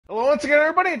Hello once again,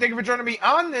 everybody, and thank you for joining me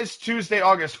on this Tuesday,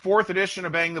 August 4th edition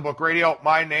of Bang the Book Radio.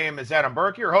 My name is Adam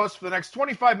Burke, your host for the next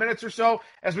 25 minutes or so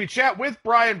as we chat with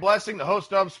Brian Blessing, the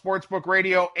host of Sportsbook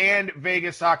Radio and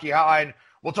Vegas Hockey Hotline.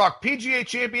 We'll talk PGA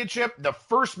Championship, the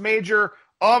first major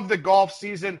of the golf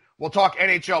season. We'll talk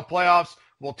NHL Playoffs.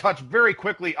 We'll touch very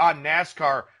quickly on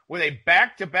NASCAR with a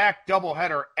back-to-back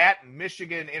doubleheader at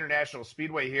Michigan International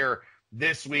Speedway here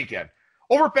this weekend.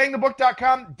 Over at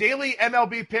bangthebook.com, daily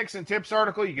MLB picks and tips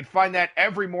article. You can find that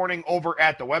every morning over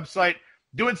at the website.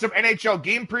 Doing some NHL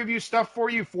game preview stuff for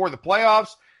you for the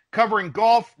playoffs. Covering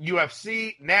golf,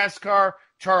 UFC, NASCAR,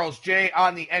 Charles J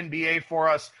on the NBA for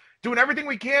us. Doing everything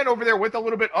we can over there with a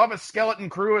little bit of a skeleton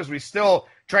crew as we still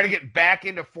try to get back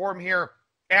into form here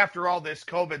after all this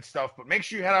COVID stuff. But make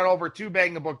sure you head on over to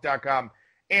bangthebook.com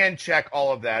and check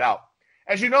all of that out.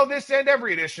 As you know, this and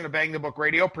every edition of Bang the Book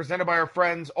Radio presented by our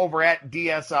friends over at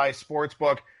DSI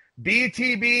Sportsbook.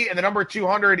 BTB and the number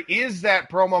 200 is that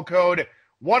promo code.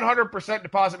 100%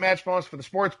 deposit match bonus for the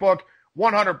Sportsbook.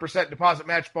 100% deposit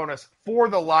match bonus for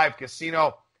the live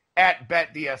casino at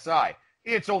BetDSI.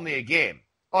 It's only a game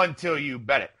until you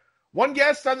bet it. One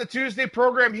guest on the Tuesday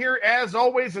program here, as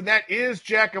always, and that is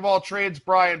Jack of all trades,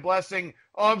 Brian Blessing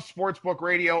of Sportsbook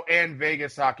Radio and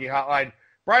Vegas Hockey Hotline.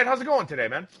 Brian, how's it going today,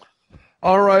 man?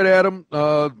 All right, Adam.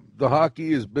 The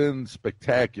hockey has been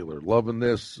spectacular. Loving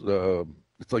this.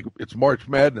 It's like it's March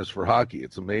Madness for hockey.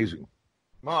 It's amazing.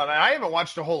 Well, I haven't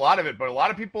watched a whole lot of it, but a lot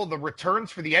of people, the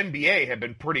returns for the NBA have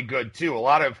been pretty good, too. A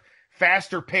lot of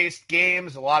faster-paced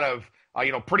games, a lot of,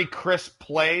 pretty crisp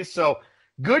play. So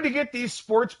good to get these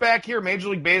sports back here. Major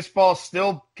League Baseball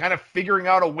still kind of figuring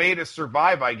out a way to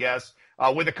survive, I guess,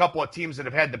 with a couple of teams that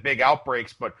have had the big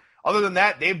outbreaks. But other than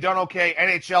that, they've done okay.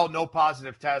 NHL, no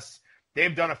positive tests.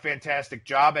 They've done a fantastic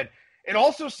job. And it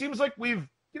also seems like we've,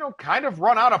 kind of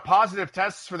run out of positive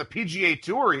tests for the PGA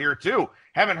Tour here, too.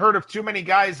 Haven't heard of too many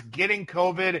guys getting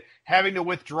COVID, having to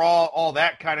withdraw, all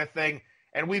that kind of thing.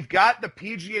 And we've got the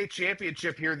PGA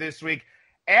Championship here this week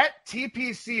at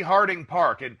TPC Harding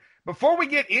Park. And before we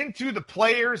get into the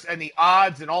players and the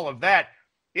odds and all of that,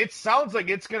 it sounds like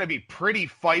it's going to be pretty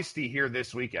feisty here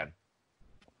this weekend.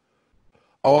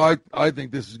 Oh, I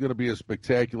think this is going to be a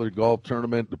spectacular golf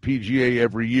tournament. The PGA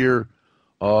every year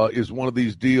is one of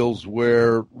these deals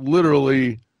where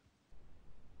literally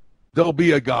there'll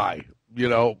be a guy,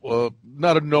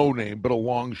 not a no-name, but a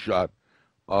long shot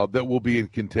that will be in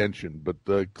contention.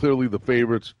 But clearly the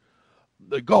favorites,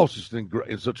 the golf's just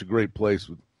in such a great place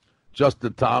with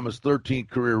Justin Thomas, 13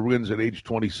 career wins at age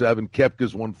 27.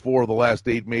 Koepka's won 4 of the last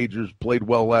 8 majors, played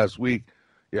well last week.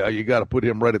 Yeah, you got to put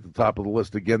him right at the top of the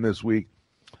list again this week.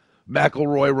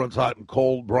 McIlroy runs hot and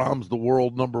cold. Brahms, the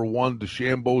world number 1.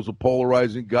 DeChambeau's a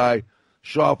polarizing guy.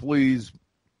 Schauffele's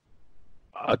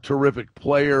a terrific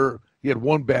player. He had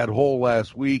one bad hole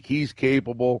last week. He's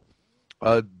capable.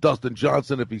 Dustin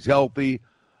Johnson, if he's healthy.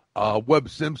 Webb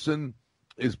Simpson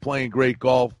is playing great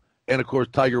golf. And, of course,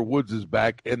 Tiger Woods is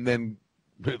back. And then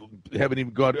haven't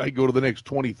even gone. I go to the next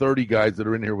 20, 30 guys that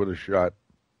are in here with a shot.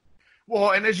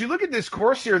 Well, and as you look at this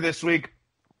course here this week,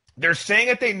 they're saying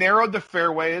that they narrowed the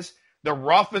fairways. The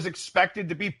rough is expected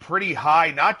to be pretty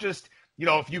high, not just,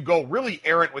 if you go really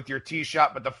errant with your tee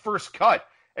shot, but the first cut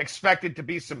expected to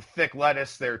be some thick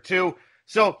lettuce there too.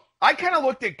 So I kind of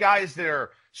looked at guys that are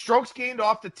strokes gained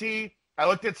off the tee. I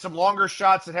looked at some longer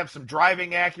shots that have some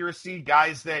driving accuracy,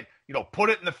 guys that, put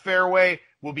it in the fairway,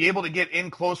 will be able to get in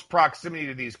close proximity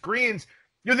to these greens.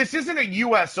 This isn't a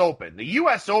U.S. Open. The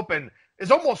U.S. Open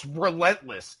is almost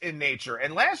relentless in nature.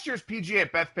 And last year's PGA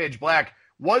at Bethpage Black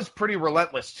was pretty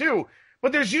relentless too.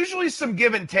 But there's usually some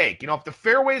give and take. If the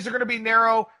fairways are going to be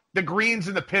narrow, the greens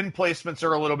and the pin placements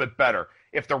are a little bit better.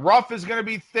 If the rough is going to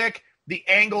be thick, the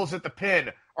angles at the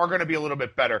pin are going to be a little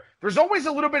bit better. There's always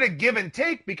a little bit of give and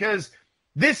take because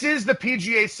this is the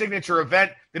PGA signature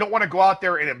event. They don't want to go out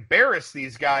there and embarrass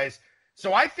these guys.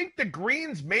 So I think the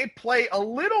greens may play a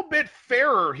little bit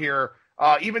fairer here,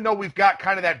 even though we've got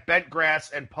kind of that bent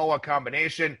grass and POA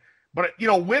combination. But,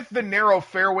 with the narrow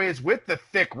fairways, with the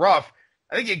thick rough,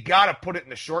 I think you got to put it in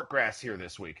the short grass here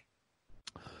this week.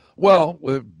 Well,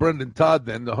 with Brendan Todd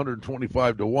then, the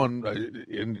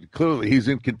 125-1, and clearly he's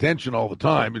in contention all the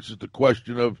time. It's just a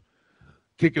question of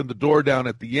kicking the door down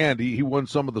at the end. He won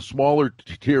some of the smaller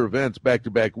tier events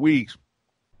back-to-back weeks,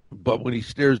 but when he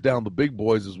stares down the big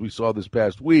boys, as we saw this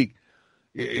past week,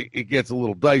 it gets a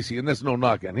little dicey, and that's no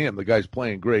knock on him. The guy's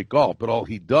playing great golf, but all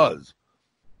he does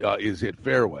is hit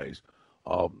fairways.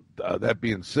 That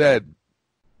being said,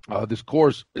 this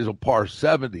course is a par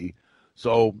 70,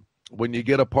 so when you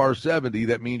get a par 70,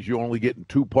 that means you're only getting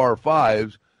 2 par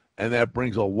 5s, and that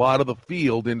brings a lot of the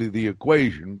field into the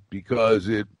equation because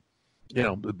it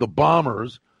The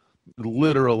Bombers,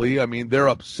 literally, I mean, they're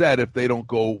upset if they don't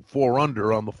go 4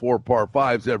 under on the 4 par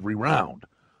 5s every round.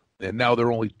 And now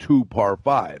they're only 2 par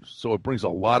 5s. So it brings a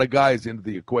lot of guys into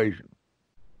the equation.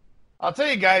 I'll tell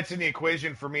you a guy that's in the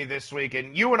equation for me this week,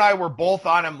 and you and I were both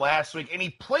on him last week, and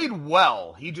he played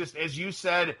well. He just, as you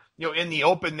said, in the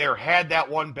Open there, had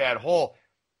that one bad hole.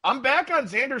 I'm back on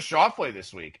Xander Schauffele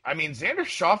this week. I mean, Xander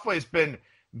Schauffele has been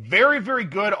very, very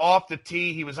good off the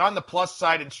tee. He was on the plus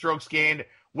side in strokes gained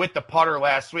with the putter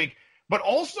last week, but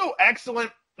also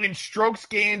excellent in strokes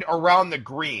gained around the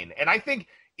green. And I think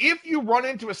if you run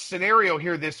into a scenario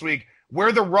here this week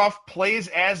where the rough plays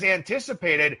as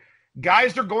anticipated,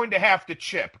 guys are going to have to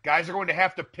chip. Guys are going to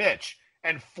have to pitch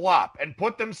and flop and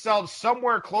put themselves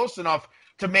somewhere close enough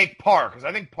to make par, because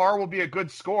I think par will be a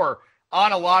good score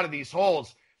on a lot of these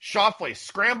holes. Schauffele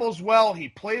scrambles well. He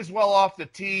plays well off the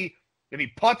tee. If he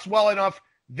putts well enough,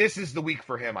 this is the week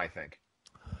for him, I think.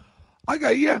 I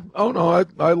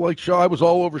like Shaw. I was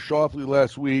all over Schauffele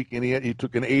last week, and he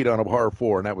took an 8 on a par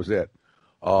 4, and that was it.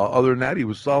 Other than that, he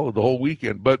was solid the whole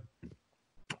weekend. But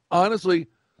honestly,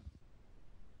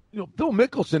 Phil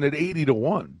Mickelson at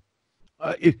 80-1.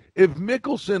 If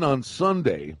Mickelson on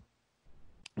Sunday,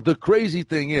 the crazy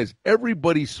thing is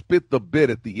everybody spit the bit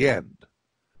at the end.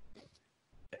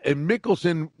 And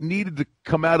Mickelson needed to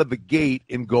come out of the gate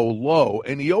and go low,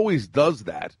 and he always does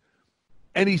that.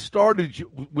 And he started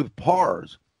with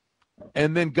pars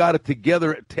and then got it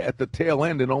together at the tail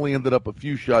end and only ended up a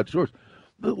few shots short.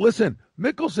 Listen,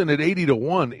 Mickelson at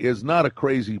 80-1 is not a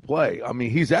crazy play. I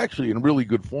mean, he's actually in really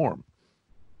good form.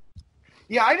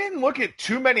 Yeah, I didn't look at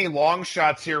too many long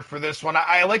shots here for this one.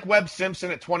 I like Webb Simpson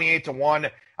at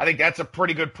 28-1. I think that's a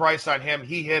pretty good price on him.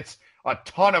 He hits a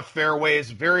ton of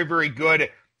fairways, very, very good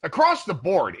across the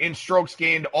board in strokes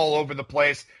gained all over the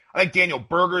place. I think Daniel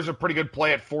Berger's a pretty good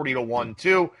play at 40-1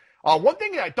 too. One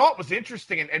thing that I thought was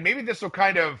interesting, and maybe this will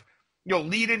kind of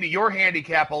lead into your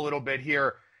handicap a little bit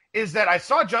here, is that I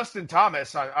saw Justin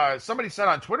Thomas. Somebody said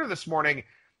on Twitter this morning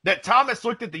that Thomas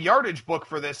looked at the yardage book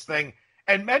for this thing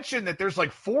and mentioned that there's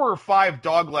like 4 or 5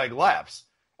 dogleg lefts.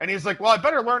 And he's like, well, I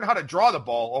better learn how to draw the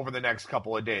ball over the next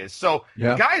couple of days. So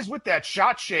guys with that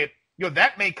shot shape,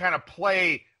 that may kind of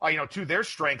play, to their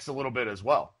strengths a little bit as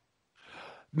well.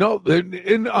 No,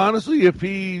 and honestly, if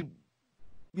he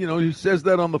says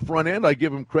that on the front end, I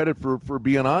give him credit for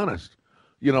being honest.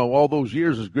 All those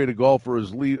years, as great a golfer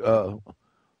as Lee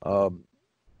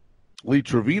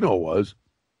Trevino was,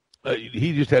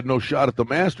 he just had no shot at the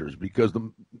Masters because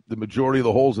the majority of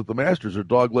the holes at the Masters are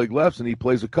dogleg lefts, and he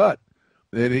plays a cut.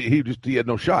 And he had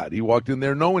no shot. He walked in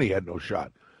there knowing he had no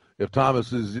shot. If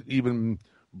Thomas is even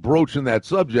broaching that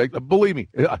subject, believe me,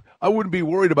 I wouldn't be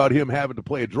worried about him having to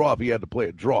play a draw if he had to play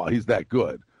a draw. He's that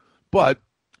good. But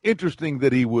interesting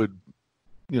that he would,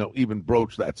 even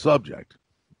broach that subject.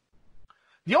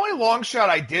 The only long shot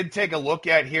I did take a look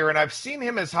at here, and I've seen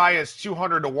him as high as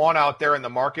 200-1 out there in the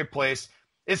marketplace,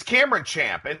 is Cameron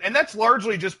Champ. And that's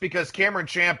largely just because Cameron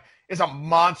Champ is a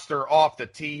monster off the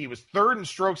tee. He was 3rd in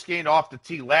strokes gained off the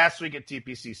tee last week at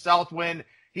TPC Southwind.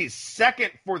 He's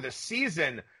 2nd for the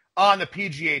season on the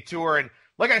PGA Tour. And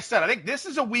like I said, I think this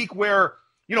is a week where,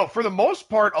 for the most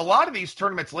part, a lot of these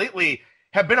tournaments lately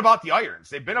have been about the irons.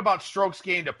 They've been about strokes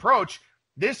gained approach.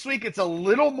 This week, it's a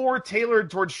little more tailored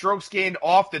towards strokes gained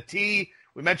off the tee.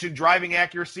 We mentioned driving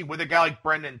accuracy with a guy like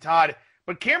Brendan Todd.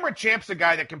 But Cameron Champ's a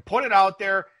guy that can put it out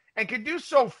there and can do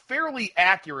so fairly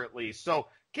accurately. So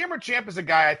Cameron Champ is a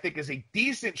guy I think is a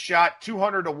decent shot,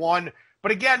 200-1.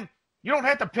 But again, you don't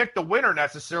have to pick the winner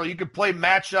necessarily. You can play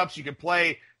matchups. You can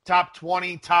play top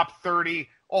 20, top 30,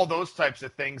 all those types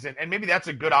of things. And maybe that's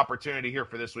a good opportunity here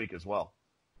for this week as well.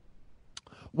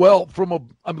 Well,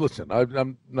 listen, I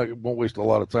won't waste a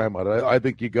lot of time on it. I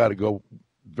think you got to go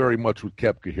very much with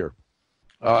Koepka here.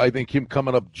 I think him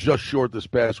coming up just short this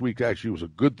past week actually was a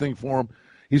good thing for him.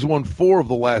 He's won 4 of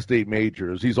the last 8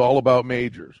 majors. He's all about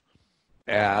majors.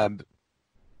 And,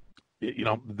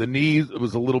 the knee is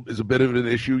a bit of an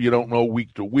issue. You don't know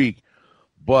week to week.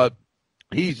 But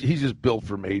he's just built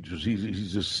for majors.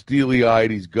 He's just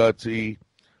steely-eyed. He's gutsy.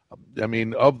 I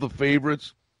mean, of the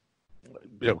favorites,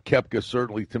 Koepka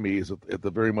certainly to me is at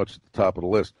the very much at the top of the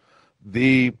list.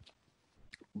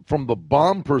 From the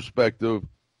bomb perspective,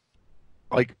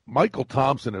 like Michael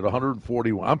Thompson at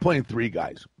 141. I'm playing 3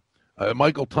 guys.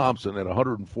 Michael Thompson at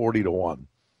 140-1.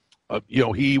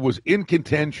 He was in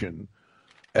contention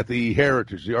at the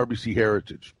Heritage, the RBC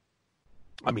Heritage.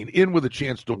 I mean, in with a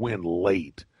chance to win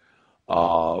late.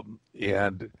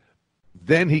 And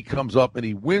then he comes up and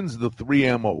he wins the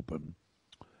 3M Open,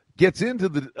 gets into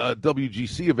the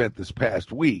WGC event this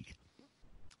past week,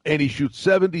 and he shoots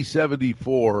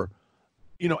 70-74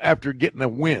 after getting a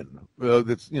win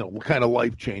that's, kind of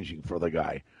life-changing for the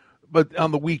guy. But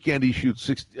on the weekend, he shot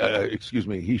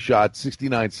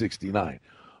 69-69.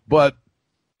 But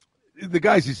the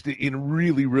guy's just in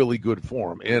really, really good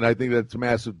form. And I think that's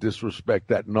massive disrespect,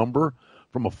 that number.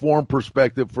 From a form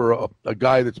perspective for a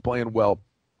guy that's playing well,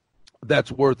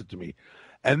 that's worth it to me.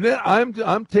 And then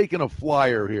I'm taking a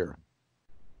flyer here.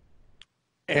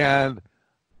 And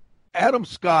Adam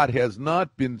Scott has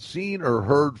not been seen or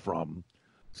heard from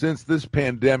since this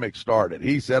pandemic started.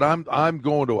 He said, I'm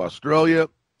going to Australia,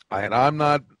 and I'm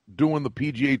not doing the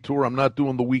PGA Tour. I'm not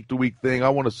doing the week-to-week thing. I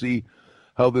want to see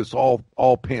how this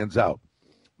all pans out.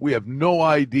 We have no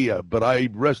idea, but I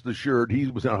rest assured he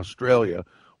was in Australia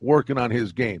working on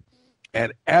his game.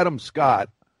 And Adam Scott,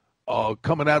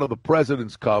 coming out of the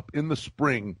President's Cup in the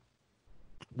spring,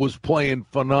 was playing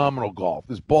phenomenal golf.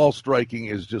 His ball striking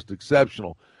is just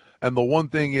exceptional. And the one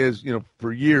thing is,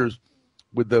 for years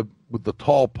with the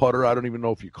tall putter, I don't even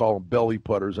know if you call them belly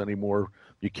putters anymore.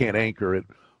 You can't anchor it.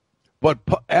 But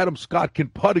Adam Scott can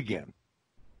putt again.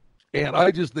 And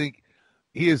I just think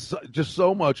he is just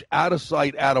so much out of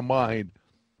sight, out of mind.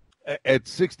 At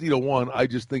 60-1, I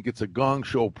just think it's a gong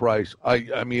show price.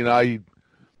 I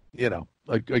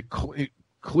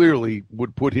clearly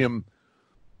would put him,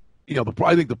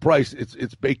 I think the price,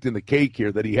 it's baked in the cake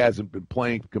here that he hasn't been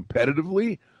playing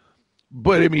competitively.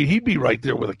 But, he'd be right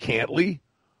there with a Cantley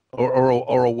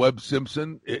or a Webb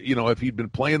Simpson, if he'd been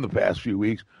playing the past few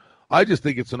weeks. I just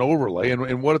think it's an overlay.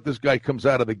 And what if this guy comes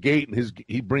out of the gate and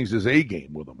he brings his A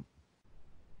game with him?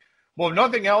 Well, if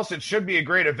nothing else, it should be a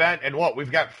great event. And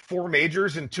we've got 4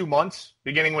 majors in 2 months,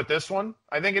 beginning with this one,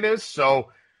 I think it is.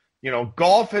 So,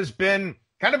 golf has been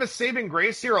kind of a saving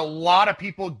grace here. A lot of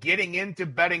people getting into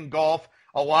betting golf.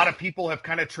 A lot of people have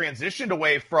kind of transitioned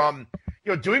away from,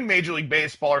 doing Major League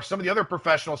Baseball or some of the other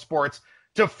professional sports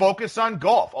to focus on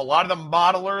golf. A lot of the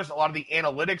modelers, a lot of the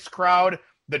analytics crowd,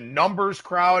 the numbers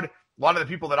crowd, a lot of the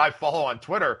people that I follow on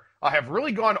Twitter have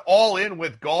really gone all in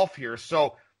with golf here.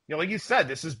 So, like you said,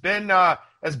 this has been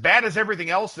as bad as everything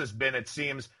else has been, it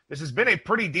seems. This has been a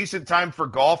pretty decent time for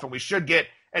golf, and we should get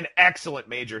an excellent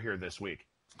major here this week.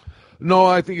 No,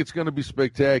 I think it's going to be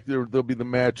spectacular. There'll be the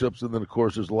matchups, and then, of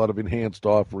course, there's a lot of enhanced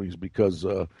offerings because,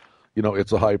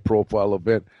 it's a high-profile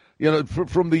event.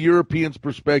 From the Europeans'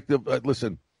 perspective,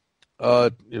 listen,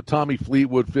 Tommy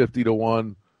Fleetwood,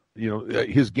 50-1.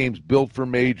 His game's built for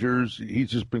majors. He's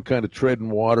just been kind of treading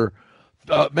water.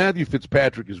 Matthew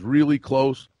Fitzpatrick is really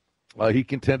close. He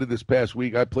contended this past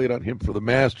week. I played on him for the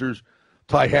Masters.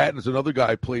 Ty Hatton's another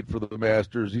guy I played for the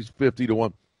Masters. He's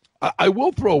 50-1. I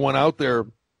will throw one out there.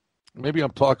 Maybe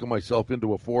I'm talking myself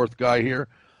into a fourth guy here.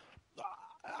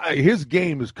 His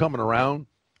game is coming around.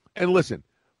 And listen,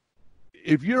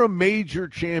 if you're a major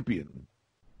champion,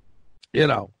 you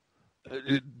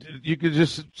could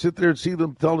just sit there and see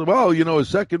them tell them, a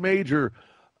second major.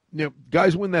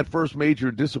 Guys win that first major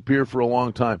and disappear for a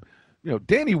long time.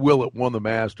 Danny Willett won the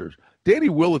Masters. Danny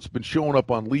Willett's been showing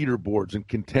up on leaderboards and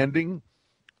contending,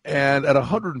 and at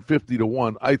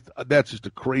 150-1, that's just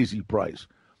a crazy price.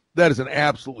 That is an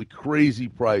absolutely crazy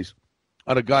price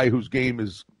on a guy whose game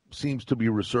seems to be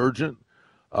resurgent.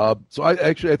 So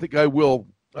I think I will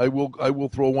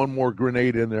throw one more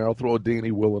grenade in there. I'll throw a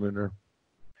Danny Willett in there.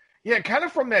 Yeah, kind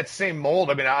of from that same mold.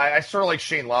 I sort of like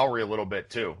Shane Lowry a little bit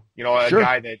too. Sure.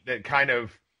 Guy that kind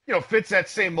of fits that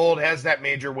same mold, has that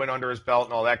major win under his belt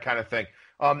and all that kind of thing.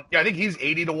 I think he's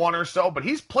 80-1 or so, but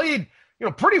he's played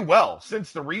pretty well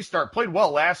since the restart. Played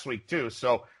well last week too.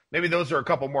 So maybe those are a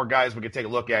couple more guys we could take a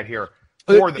look at here.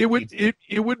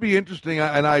 It would be interesting,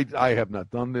 and I have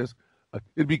not done this.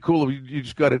 It'd be cool if you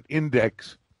just got an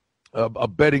index, a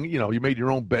betting. You made your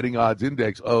own betting odds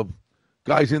index of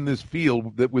guys in this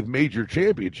field that with major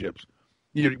championships.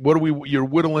 You're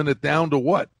whittling it down to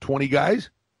what? 20 guys?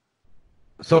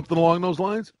 Something along those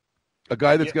lines? A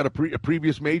guy that's got a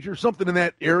previous major? Something in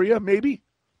that area, maybe?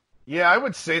 Yeah, I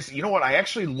would say so. You know what? I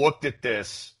actually looked at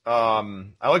this. I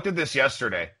looked at this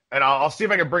yesterday, and I'll see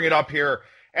if I can bring it up here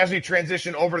as we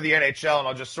transition over to the NHL, and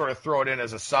I'll just sort of throw it in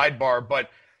as a sidebar. But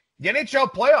the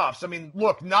NHL playoffs,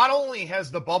 look, not only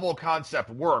has the bubble concept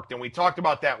worked, and we talked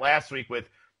about that last week with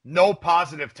no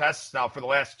positive tests now for the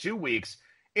last 2 weeks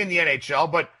in the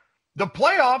NHL, but the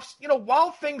playoffs,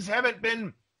 while things haven't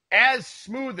been as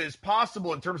smooth as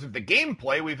possible in terms of the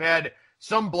gameplay, we've had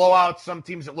some blowouts, some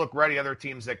teams that look ready, other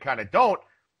teams that kind of don't.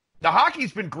 The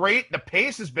hockey's been great. The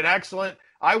pace has been excellent.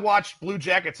 I watched Blue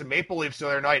Jackets and Maple Leafs the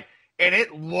other night, and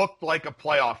it looked like a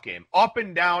playoff game. Up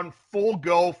and down, full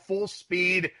go, full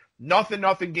speed,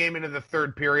 nothing game into the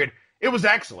third period. It was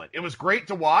excellent. It was great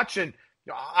to watch, and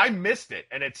I missed it,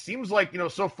 and it seems like,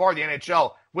 so far the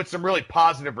NHL with some really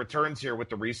positive returns here with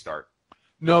the restart.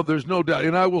 No, there's no doubt.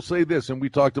 And I will say this, and we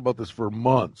talked about this for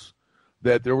months,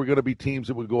 that there were going to be teams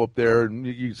that would go up there and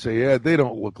you'd say, yeah, they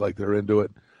don't look like they're into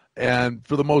it. And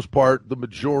for the most part, the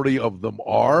majority of them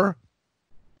are.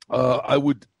 I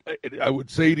would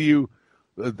say to you,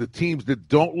 the teams that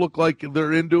don't look like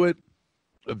they're into it,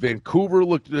 Vancouver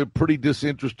looked pretty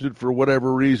disinterested for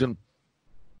whatever reason.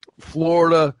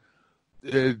 Florida,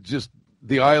 just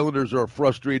the Islanders are a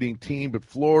frustrating team, but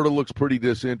Florida looks pretty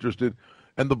disinterested.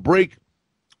 And the break,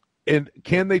 and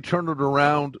can they turn it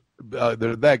around?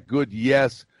 They're that good,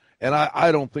 yes. And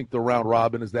I don't think the round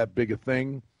robin is that big a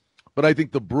thing. But I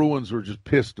think the Bruins were just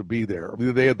pissed to be there. I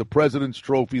mean, they had the President's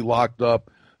Trophy locked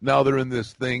up. Now they're in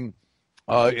this thing,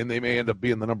 and they may end up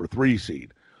being the number 3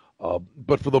 seed.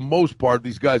 But for the most part,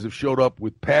 these guys have showed up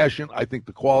with passion. I think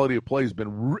the quality of play has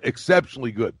been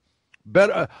exceptionally good.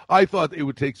 Better, I thought it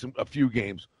would take a few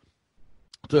games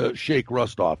to shake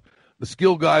rust off. The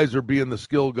skill guys are being the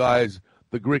skill guys.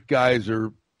 The grit guys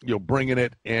are, bringing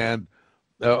it. And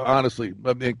honestly,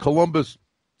 I mean, Columbus.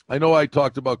 I know I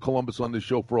talked about Columbus on this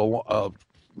show for a long.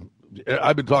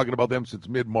 I've been talking about them since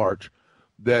mid-March.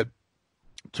 That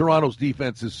Toronto's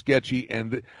defense is sketchy,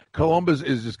 and Columbus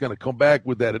is just going to come back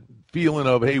with that feeling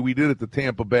of, hey, we did it to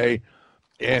Tampa Bay,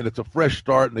 and it's a fresh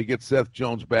start, and they get Seth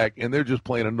Jones back, and they're just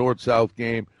playing a north-south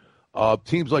game.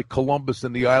 Teams like Columbus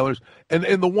and the Islanders.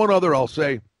 And the one other I'll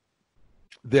say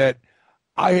that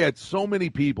I had so many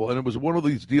people, and it was one of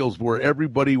these deals where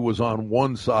everybody was on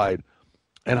one side,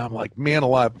 and I'm like, man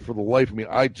alive, for the life of me,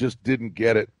 I just didn't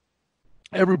get it.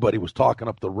 Everybody was talking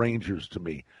up the Rangers to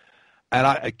me.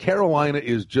 And Carolina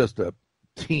is just a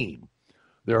team.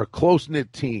 They're a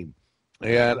close-knit team.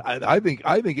 And I think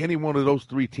any one of those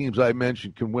 3 teams I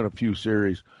mentioned can win a few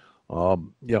series.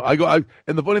 And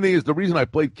the funny thing is, the reason I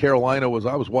played Carolina was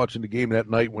I was watching the game that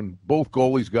night when both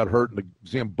goalies got hurt and the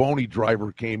Zamboni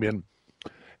driver came in.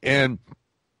 And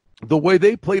the way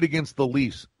they played against the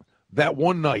Leafs that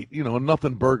one night, a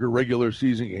nothing-burger regular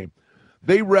season game,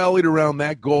 they rallied around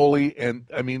that goalie, and,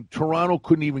 I mean, Toronto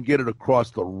couldn't even get it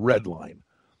across the red line.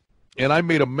 And I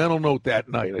made a mental note that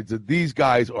night. I said, these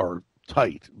guys are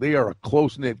tight. They are a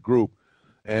close-knit group.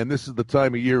 And this is the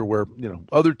time of year where,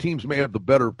 other teams may have the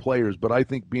better players, but I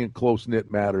think being close-knit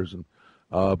matters. And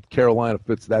Carolina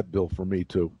fits that bill for me,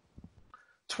 too.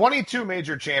 22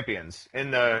 major champions in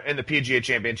the PGA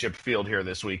Championship field here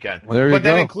this weekend. Well, but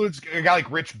that includes a guy like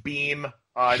Rich Beam.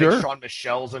 I Sure. think Sean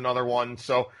Michel's another one.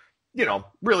 So,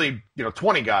 really,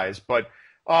 20 guys. But,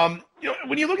 when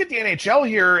you look at the NHL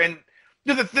here, and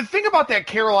the thing about that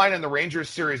Carolina and the Rangers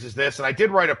series is this, and I did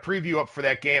write a preview up for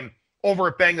that game over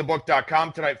at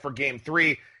bangthebook.com tonight for Game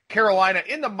 3. Carolina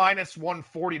in the minus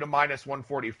 140 to minus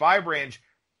 145 range.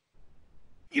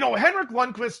 Henrik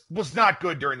Lundqvist was not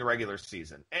good during the regular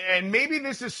season. And maybe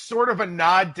this is sort of a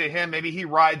nod to him. Maybe he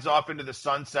rides off into the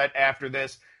sunset after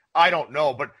this. I don't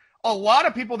know. But a lot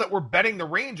of people that were betting the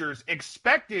Rangers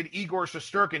expected Igor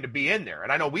Shesterkin to be in there.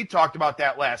 And I know we talked about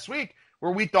that last week,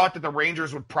 where we thought that the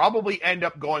Rangers would probably end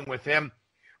up going with him.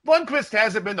 Lundqvist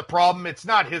hasn't been the problem. It's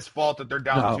not his fault that they're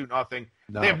down 2-0.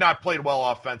 No. They have not played well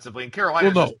offensively, and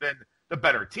Carolina's just been the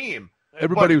better team.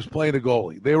 Everybody was playing a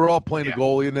goalie. They were all playing a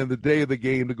goalie, and then the day of the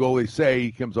game, the goalie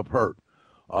he comes up hurt.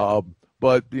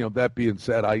 But that being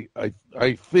said,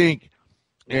 I think,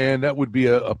 and that would be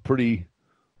a pretty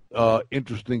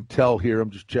interesting tell here.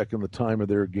 I'm just checking the time of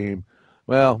their game.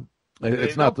 Well,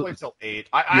 it's not play till 8.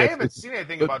 I haven't seen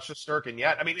anything about Shesterkin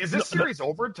yet. I mean, is this series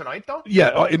over tonight though?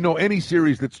 Yeah, any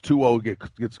series that's 2-0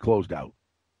 gets closed out.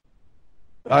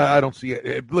 I don't see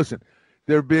it. Listen.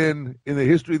 There have been, in the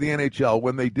history of the NHL,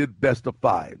 when they did best of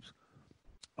fives,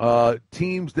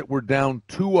 teams that were down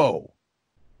 2-0, all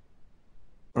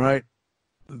right?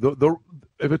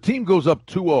 If a team goes up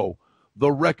 2-0,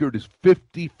 the record is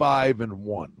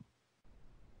 55-1.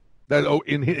 That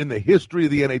in the history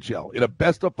of the NHL, in a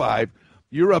best of 5,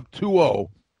 you're up 2-0,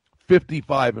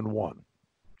 55-1.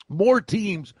 More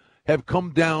teams have come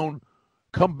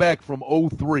back from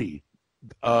 0-3.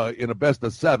 In a best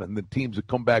of 7 than teams that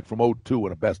come back from 0-2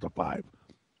 in a best of 5.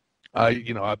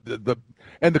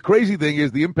 And the crazy thing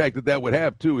is the impact that would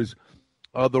have too is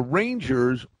the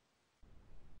Rangers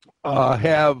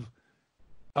have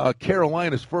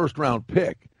Carolina's first round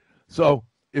pick. So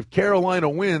if Carolina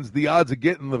wins, the odds of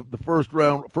getting the first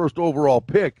overall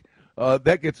pick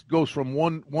that goes from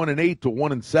 1-8 to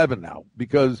 1-7 now,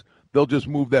 because they'll just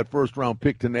move that first round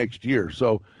pick to next year.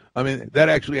 So I mean that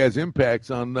actually has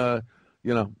impacts on.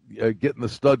 Getting the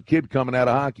stud kid coming out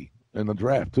of hockey in the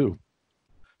draft, too.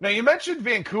 Now, you mentioned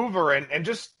Vancouver, and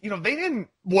just, they didn't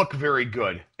look very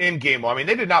good in game one. I mean,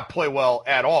 they did not play well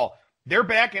at all. They're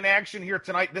back in action here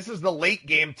tonight. This is the late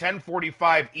game,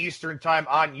 10:45 Eastern time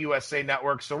on USA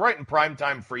Network, so right in prime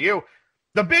time for you.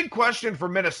 The big question for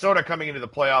Minnesota coming into the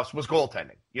playoffs was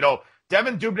goaltending.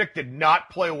 Devin Dubnyk did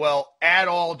not play well at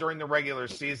all during the regular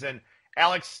season.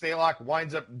 Alex Stalock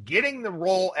winds up getting the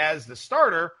role as the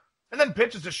starter and then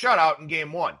pitches a shutout in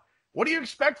game one. What do you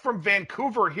expect from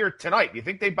Vancouver here tonight? Do you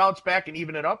think they bounce back and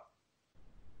even it up?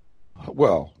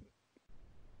 Well,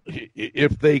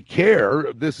 if they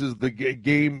care, this is the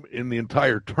game in the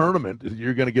entire tournament.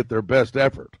 You're going to get their best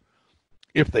effort.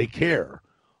 If they care.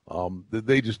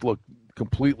 They just look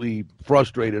completely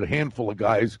frustrated. A handful of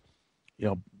guys,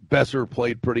 Besser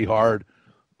played pretty hard.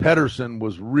 Pettersson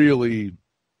was really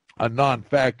a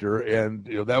non-factor, and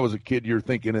that was a kid you're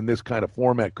thinking in this kind of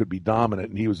format could be dominant,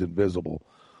 and he was invisible.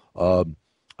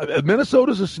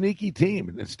 Minnesota's a sneaky team,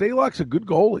 and Stalock's a good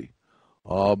goalie.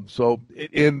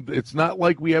 And it's not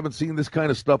like we haven't seen this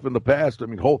kind of stuff in the past. I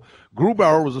mean,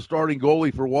 Grubauer was a starting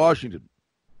goalie for Washington.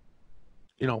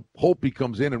 Holtby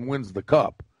comes in and wins the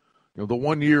cup. The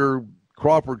 1 year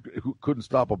Crawford who couldn't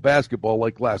stop a basketball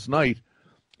like last night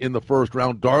in the first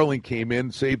round, Darling came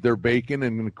in, saved their bacon,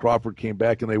 and Crawford came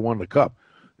back and they won the cup.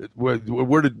 Where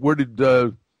did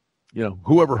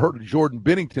whoever heard of Jordan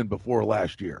Binnington before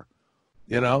last year?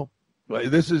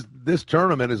 This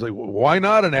tournament is like, why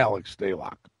not an Alex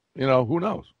Stalock? Who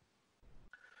knows?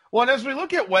 Well, and as we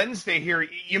look at Wednesday here,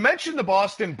 you mentioned the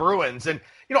Boston Bruins, and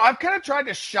I've kind of tried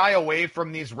to shy away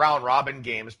from these round robin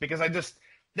games because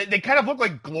they kind of look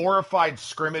like glorified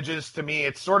scrimmages to me.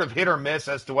 It's sort of hit or miss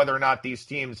as to whether or not these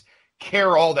teams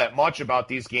care all that much about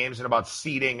these games and about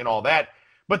seeding and all that.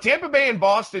 But Tampa Bay and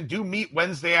Boston do meet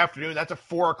Wednesday afternoon. That's a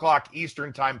 4:00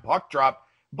 Eastern time puck drop.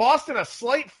 Boston, a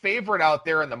slight favorite out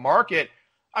there in the market.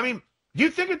 I mean, do you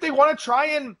think that they want to try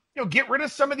and get rid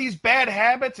of some of these bad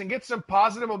habits and get some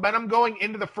positive momentum going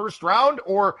into the first round,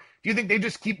 or do you think they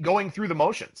just keep going through the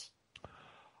motions?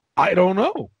 I don't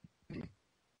know.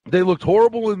 They looked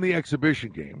horrible in the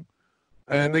exhibition game,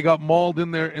 and they got mauled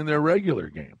in their regular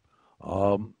game.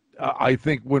 I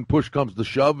think when push comes to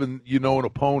shove and an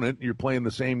opponent, you're playing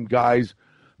the same guys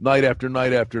night after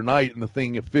night after night, and the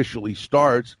thing officially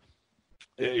starts,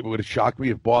 it would have shocked me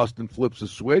if Boston flips a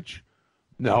switch.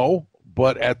 No,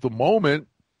 but at the moment,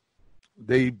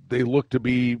 they look to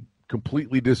be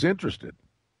completely disinterested.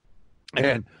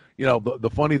 And,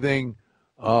 the funny thing,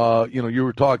 you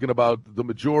were talking about the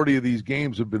majority of these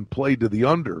games have been played to the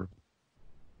under.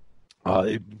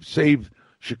 It saved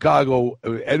Chicago,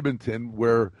 Edmonton,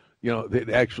 where,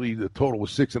 the total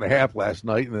was 6.5 last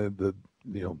night, and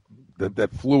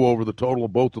that flew over the total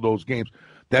of both of those games.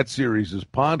 That series is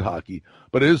pond hockey,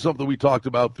 but it is something we talked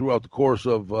about throughout the course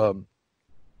of the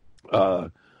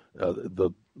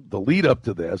lead up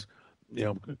to this.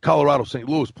 Colorado St.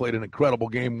 Louis played an incredible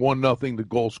game, 1-0. The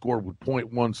goal scored with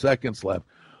 0.1 seconds left.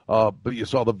 But you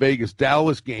saw the Vegas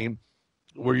Dallas game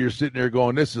where you're sitting there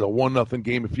going, this is a 1-0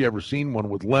 game if you ever seen one,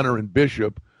 with Leonard and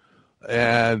Bishop,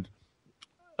 and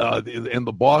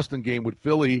the Boston game with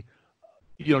Philly.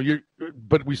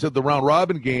 But we said the round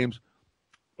robin games.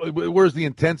 Where's the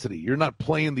intensity? You're not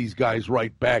playing these guys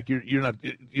right back. You're not.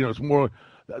 It's more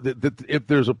that if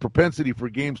there's a propensity for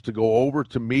games to go over,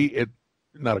 to me, it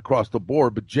not across the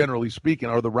board, but generally speaking,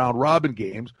 are the round robin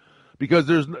games, because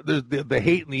there's the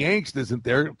hate and the angst isn't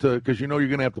there because you're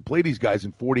going to have to play these guys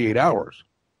in 48 hours.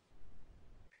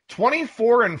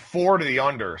 24-4 to the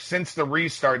under since the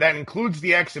restart. That includes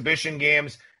the exhibition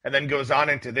games and then goes on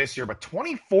into this year. But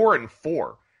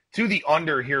 24-4 to the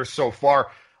under here so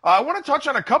far. I want to touch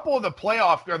on a couple of the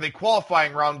the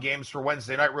qualifying round games for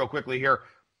Wednesday night real quickly here.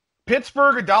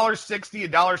 Pittsburgh, $1.60,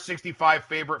 $1.65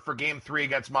 favorite for Game 3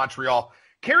 against Montreal.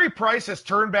 Carey Price has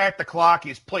turned back the clock.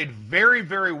 He's played very,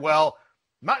 very well.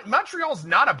 Montreal's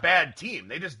not a bad team.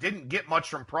 They just didn't get much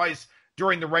from Price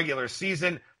during the regular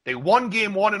season. They won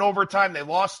Game 1 in overtime. They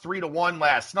lost 3-1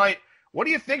 last night. What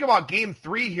do you think about Game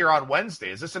 3 here on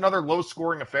Wednesday? Is this another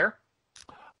low-scoring affair?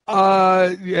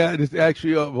 Yeah, it's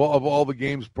actually of all the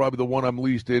games, probably the one I'm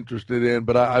least interested in.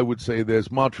 But I would say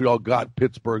this: Montreal got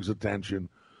Pittsburgh's attention.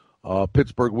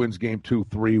 Pittsburgh wins Game 2,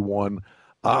 3-1.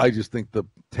 I just think the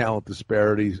talent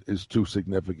disparity is too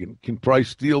significant. Can Price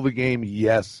steal the game?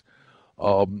 Yes,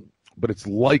 but it's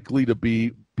likely to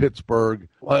be Pittsburgh.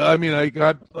 I mean, I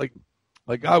got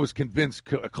I was convinced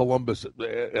Columbus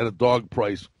at a dog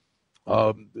price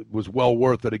was well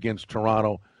worth it against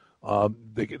Toronto.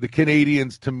 The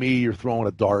Canadians, to me, you're throwing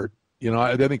a dart.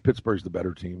 I think Pittsburgh's the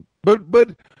better team. But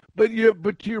to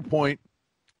your point,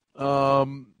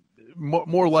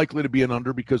 more likely to be an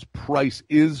under because Price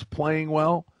is playing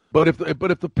well. But if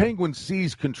the Penguins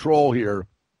seize control here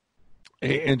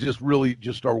and just really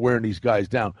just start wearing these guys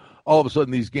down, all of a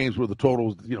sudden these games where the total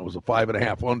was a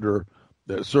 5.5 under,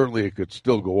 certainly it could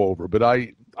still go over. But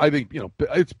I think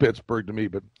it's Pittsburgh to me,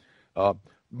 but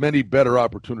many better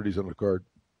opportunities on the card.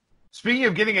 Speaking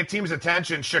of getting a team's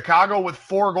attention, Chicago with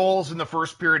 4 goals in the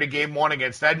first period of Game 1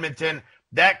 against Edmonton.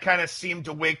 That kind of seemed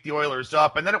to wake the Oilers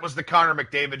up. And then it was the Connor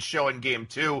McDavid show in Game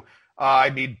 2.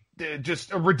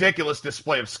 Just a ridiculous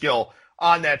display of skill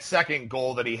on that second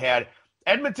goal that he had.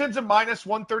 Edmonton's a minus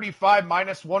 135,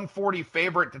 minus 140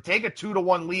 favorite to take a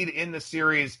 2-1 lead in the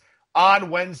series on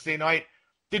Wednesday night.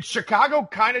 Did Chicago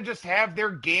kind of just have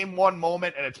their Game 1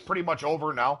 moment and it's pretty much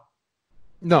over now?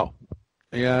 No.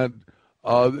 And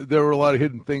there were a lot of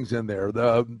hidden things in there.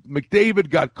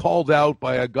 McDavid got called out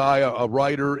by a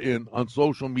writer on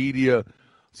social media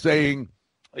saying,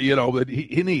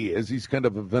 that he's kind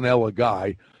of a vanilla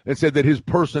guy, and said that his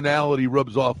personality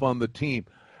rubs off on the team.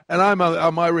 And I'm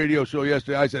on my radio show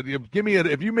yesterday. I said, give me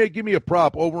a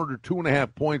prop over under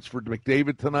 2.5 points for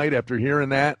McDavid tonight. After hearing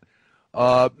that,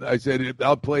 I said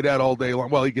I'll play that all day long.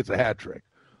 Well, he gets a hat trick.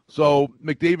 So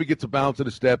McDavid gets a bounce and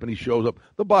a step, and he shows up.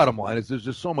 The bottom line is there's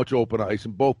just so much open ice,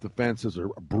 and both defenses are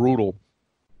brutal.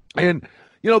 And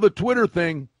the Twitter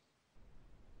thing,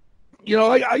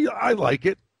 I like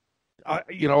it.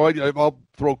 I'll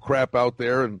throw crap out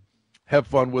there and have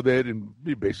fun with it and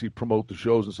basically promote the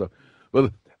shows and stuff.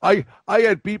 But I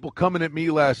had people coming at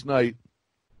me last night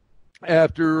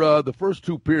after the first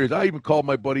 2 periods. I even called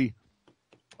my buddy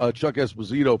Chuck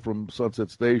Esposito from Sunset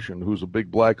Station, who's a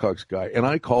big Blackhawks guy, and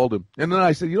I called him. And then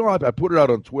I said, I put it out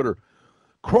on Twitter.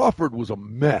 Crawford was a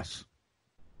mess.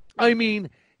 I mean,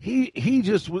 he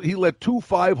let 2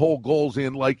 5-hole goals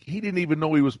in like he didn't even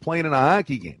know he was playing in a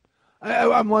hockey game.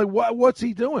 I'm like, what's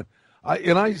he doing?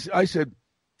 I said,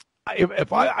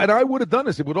 if I would have done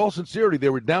this with all sincerity, they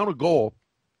were down a goal,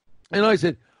 and I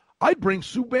said, I'd bring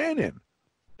Subban in.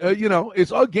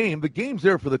 It's a game. The game's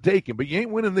there for the taking, but you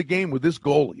ain't winning the game with this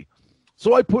goalie.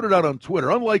 So I put it out on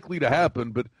Twitter. Unlikely to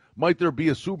happen, but might there be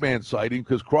a Subban sighting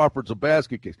because Crawford's a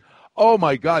basket case? Oh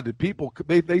my God! Did people?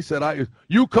 They said,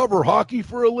 you cover hockey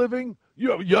for a living?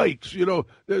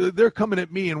 Yikes! They're coming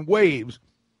at me in waves.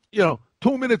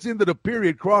 2 minutes into the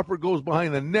period, Crawford goes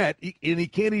behind the net, and he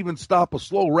can't even stop a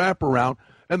slow wraparound,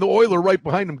 and the Oiler right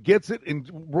behind him gets it and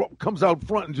comes out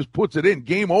front and just puts it in.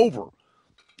 Game over.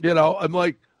 I'm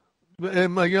like,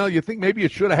 you think maybe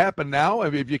it should have happened now? I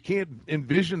mean, if you can't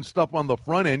envision stuff on the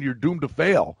front end, you're doomed to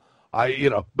fail.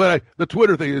 But the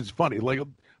Twitter thing is funny.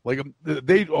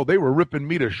 They were ripping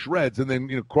me to shreds, and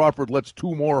then Crawford lets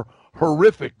 2 more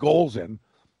horrific goals in.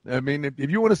 I mean,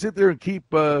 if you want to sit there and keep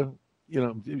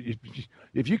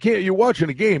if you can't, you're watching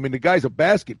a game and the guy's a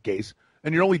basket case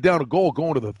and you're only down a goal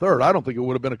going to the third, I don't think it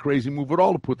would have been a crazy move at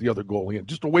all to put the other goal in,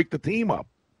 just to wake the team up.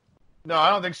 No, I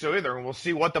don't think so either. And we'll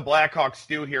see what the Blackhawks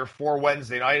do here for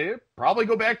Wednesday night. It'll probably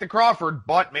go back to Crawford,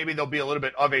 but maybe there'll be a little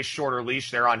bit of a shorter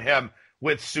leash there on him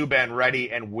with Subban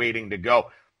ready and waiting to go.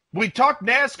 We talked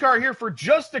NASCAR here for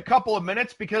just a couple of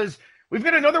minutes because we've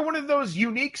got another one of those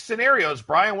unique scenarios,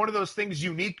 Brian, one of those things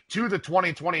unique to the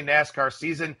 2020 NASCAR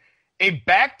season. A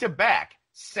back-to-back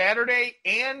Saturday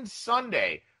and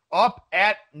Sunday up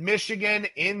at Michigan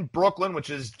in Brooklyn,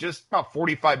 which is just about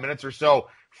 45 minutes or so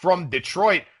from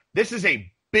Detroit. This is a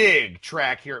big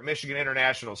track here at Michigan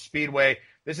International Speedway.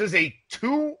 This is a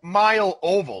 2-mile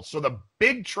oval, so the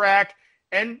big track,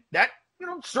 and that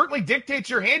certainly dictates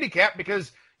your handicap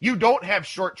because you don't have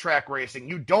short track racing.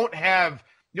 You don't have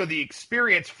the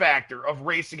experience factor of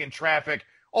racing in traffic,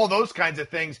 all those kinds of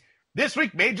things. This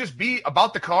week may just be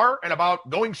about the car and about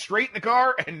going straight in the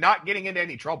car and not getting into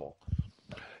any trouble.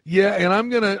 Yeah, and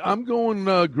I'm going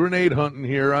grenade hunting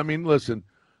here. I mean, listen,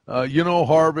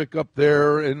 Harvick up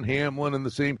there and Hamlin and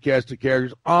the same cast of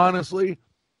characters. Honestly,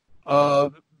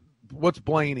 what's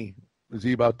Blaney? Is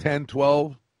he about 10,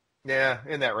 12? Yeah,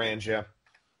 in that range, yeah.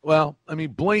 Well, I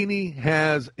mean, Blaney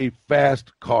has a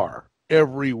fast car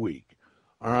every week.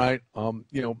 All right,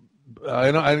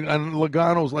 I know, and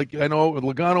Logano's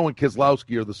Logano and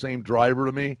Keselowski are the same driver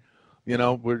to me.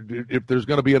 If there's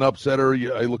going to be an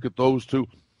upsetter, I look at those two.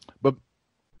 But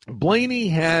Blaney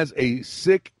has a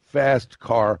sick, fast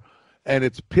car, and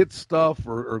it's pit stuff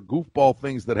or goofball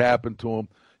things that happen to him.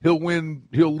 He'll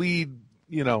lead,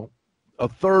 a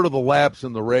third of the laps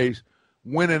in the race.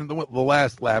 Winning the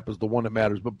last lap is the one that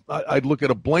matters. But I'd look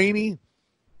at a Blaney,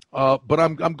 but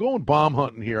I'm going bomb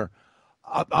hunting here.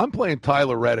 I'm playing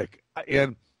Tyler Reddick.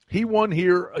 And he won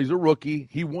here. He's a rookie.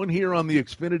 He won here on the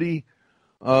Xfinity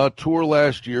Tour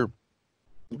last year.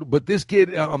 But this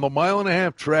kid on the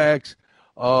 1.5-mile tracks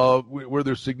where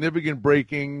there's significant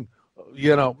braking,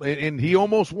 and he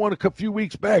almost won a few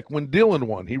weeks back when Dylan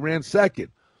won. He ran second.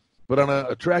 But on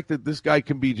a track that this guy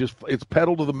can be it's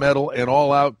pedal to the metal and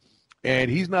all out,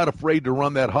 and he's not afraid to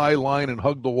run that high line and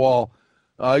hug the wall.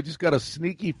 I just got a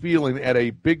sneaky feeling at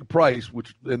a big price,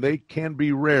 and they can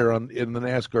be rare in the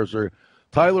NASCAR circuit.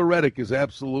 Tyler Reddick is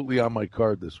absolutely on my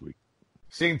card this week.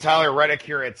 Seeing Tyler Reddick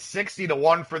here at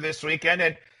 60-1 for this weekend.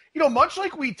 And, much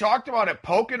like we talked about at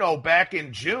Pocono back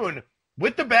in June,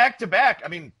 with the back-to-back,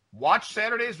 watch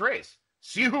Saturday's race.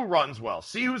 See who runs well.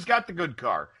 See who's got the good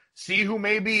car. See who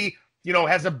maybe,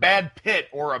 has a bad pit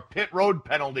or a pit road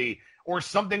penalty or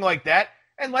something like that,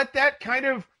 and let that kind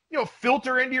of,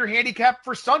 filter into your handicap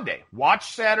for Sunday.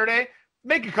 Watch Saturday,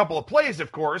 make a couple of plays, of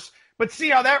course, but see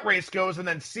how that race goes, and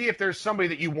then see if there's somebody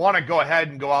that you want to go ahead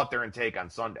and go out there and take on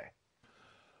Sunday.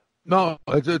 No,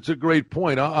 it's a great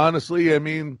point. Honestly,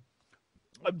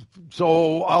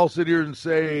 so I'll sit here and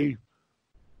say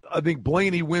I think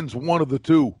Blaney wins one of the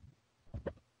two.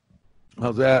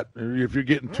 How's that? If you're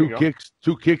getting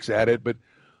two kicks at it, but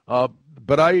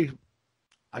I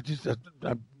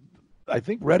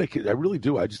think Reddick. I really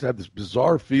do. I just have this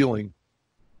bizarre feeling,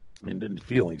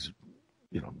 feelings,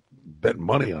 betting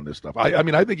money on this stuff.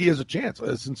 I think he has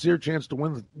a sincere chance to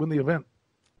win the event.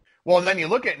 Well, and then you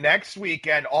look at next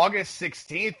weekend, August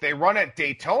 16th. They run at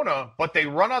Daytona, but they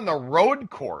run on the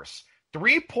road course,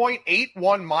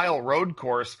 3.81 mile road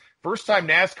course. First time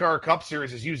NASCAR Cup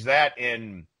Series has used that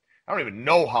in, I don't even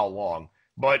know how long,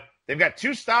 but they've got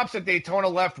 2 stops at Daytona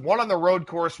left, 1 on the road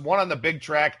course, 1 on the big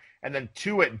track, and then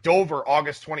 2 at Dover,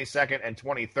 August 22nd and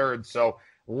 23rd. So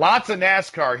lots of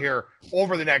NASCAR here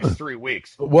over the next 3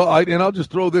 weeks. Well, I'll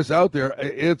just throw this out there.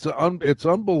 It's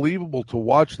unbelievable to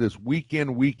watch this week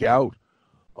in, week out.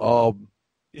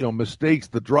 Mistakes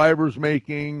the driver's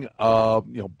making,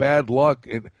 bad luck.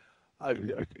 And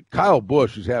Kyle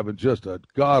Busch is having just a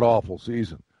god-awful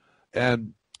season.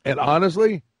 And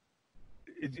honestly,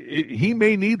 he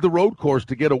may need the road course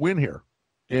to get a win here.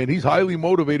 And he's highly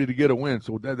motivated to get a win.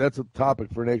 So that's a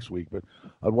topic for next week. But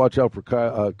I'd watch out for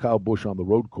Kyle Busch on the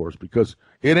road course because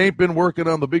it ain't been working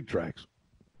on the big tracks.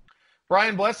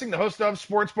 Brian Blessing, the host of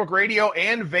Sportsbook Radio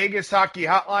and Vegas Hockey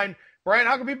Hotline. Brian,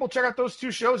 how can people check out those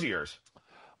 2 shows of yours?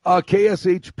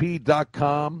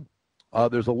 KSHP.com.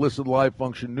 There's a listen live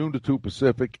function, noon to 2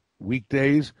 Pacific,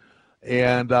 weekdays.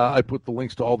 And I put the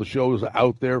links to all the shows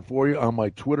out there for you on my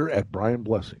Twitter at Brian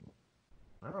Blessing.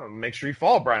 Make sure you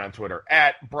follow Brian on Twitter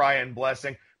at Brian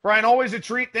Blessing. Brian, always a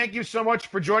treat. Thank you so much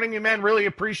for joining me, man. Really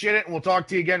appreciate it, and we'll talk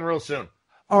to you again real soon.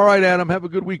 All right, Adam. Have a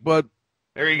good week, bud.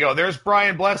 There you go. There's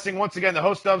Brian Blessing, once again, the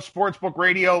host of Sportsbook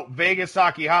Radio, Vegas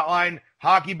Hockey Hotline,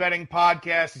 hockey betting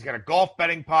podcast. He's got a golf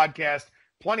betting podcast.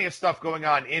 Plenty of stuff going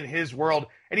on in his world,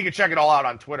 and you can check it all out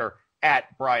on Twitter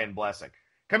at Brian Blessing.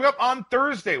 Coming up on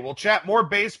Thursday, we'll chat more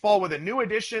baseball with a new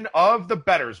edition of the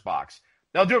Bettor's Box.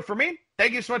 That'll do it for me.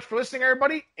 Thank you so much for listening,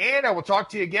 everybody, and I will talk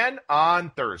to you again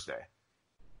on Thursday.